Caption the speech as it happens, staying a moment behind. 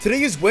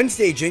Today is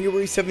Wednesday,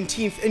 January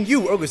 17th, and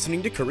you are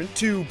listening to Current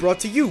 2, brought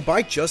to you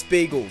by Just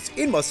Bagels.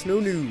 In must-know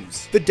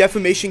news, the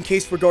defamation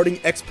case regarding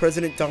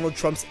ex-President Donald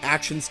Trump's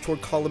actions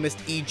toward columnist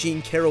E.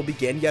 Jean Carroll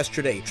began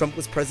yesterday. Trump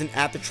was present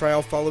at the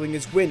trial following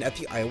his win at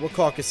the Iowa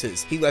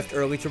caucuses. He left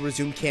early to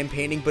resume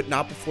campaigning, but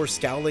not before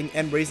scowling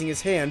and raising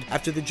his hand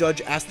after the judge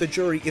asked the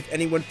jury if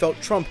anyone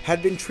felt Trump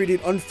had been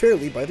treated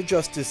unfairly by the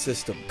justice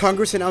system.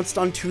 Congress announced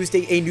on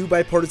Tuesday a new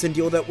bipartisan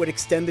deal that would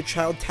extend the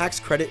child tax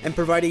credit and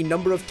provide a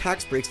number of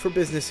tax breaks for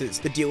businesses.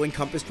 The deal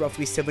encompassed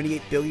roughly $78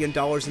 billion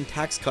in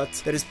tax cuts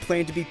that is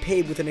planned to be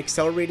paid with an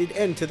accelerated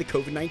end to the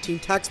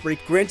COVID-19 tax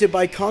break granted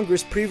by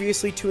Congress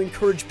previously to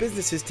encourage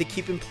businesses to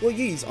keep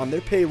employees on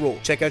their payroll.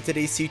 Check out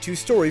today's C2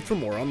 story for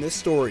more on this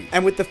story.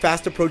 And with the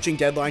fast approaching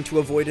deadline to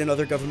avoid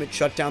another government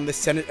shutdown, the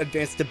Senate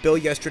advanced a bill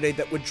yesterday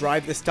that would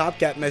drive the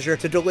stopgap measure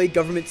to delay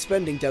government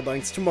spending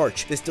deadlines to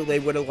March. This delay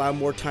would allow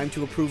more time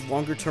to approve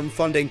longer-term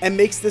funding and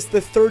makes this the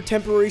third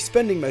temporary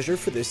spending measure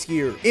for this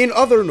year. In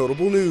other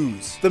notable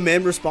news, the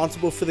man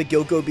responsible for the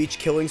Gilgo Beach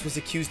killings was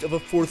accused of a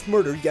fourth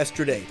murder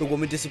yesterday. The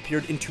woman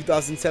disappeared in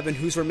 2007,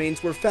 whose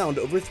remains were found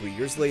over 3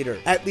 years later.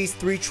 At least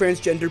 3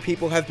 transgender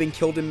people have been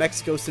killed in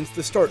Mexico since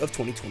the start of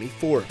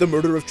 2024. The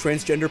murder of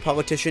transgender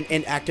politician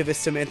and activist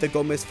Samantha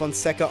Gomez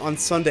Fonseca on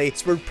Sunday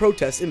spurred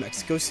protests in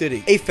Mexico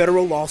City. A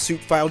federal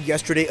lawsuit filed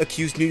yesterday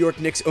accused New York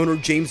Knicks owner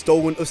James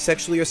Dolan of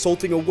sexually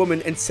assaulting a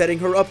woman and setting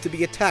her up to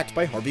be attacked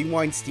by Harvey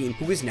Weinstein,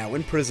 who is now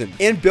in prison.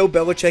 And Bill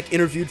Belichick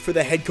interviewed for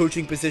the head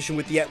coaching position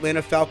with the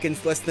Atlanta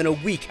Falcons less than a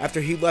week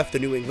after he left the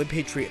New England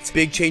Patriots.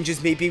 Big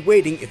changes may be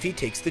waiting if he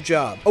takes the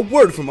job. A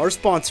word from our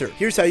sponsor.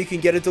 Here's how you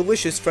can get a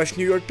delicious fresh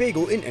New York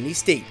bagel in any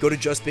state. Go to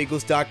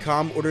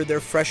justbagels.com, order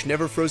their fresh,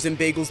 never frozen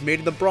bagels made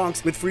in the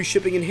Bronx with free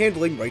shipping and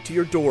handling right to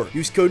your door.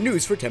 Use code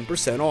NEWS for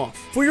 10% off.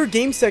 For your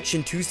game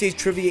section, Tuesday's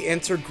trivia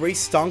answer: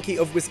 Grace Stonke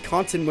of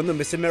Wisconsin won the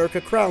Miss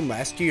America crown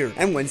last year.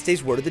 And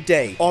Wednesday's word of the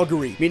day: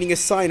 augury, meaning a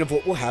sign of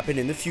what will happen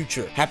in the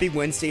future. Happy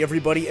Wednesday,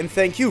 everybody, and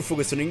thank you for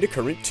listening to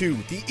Current 2,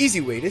 the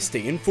easy way to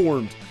stay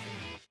informed.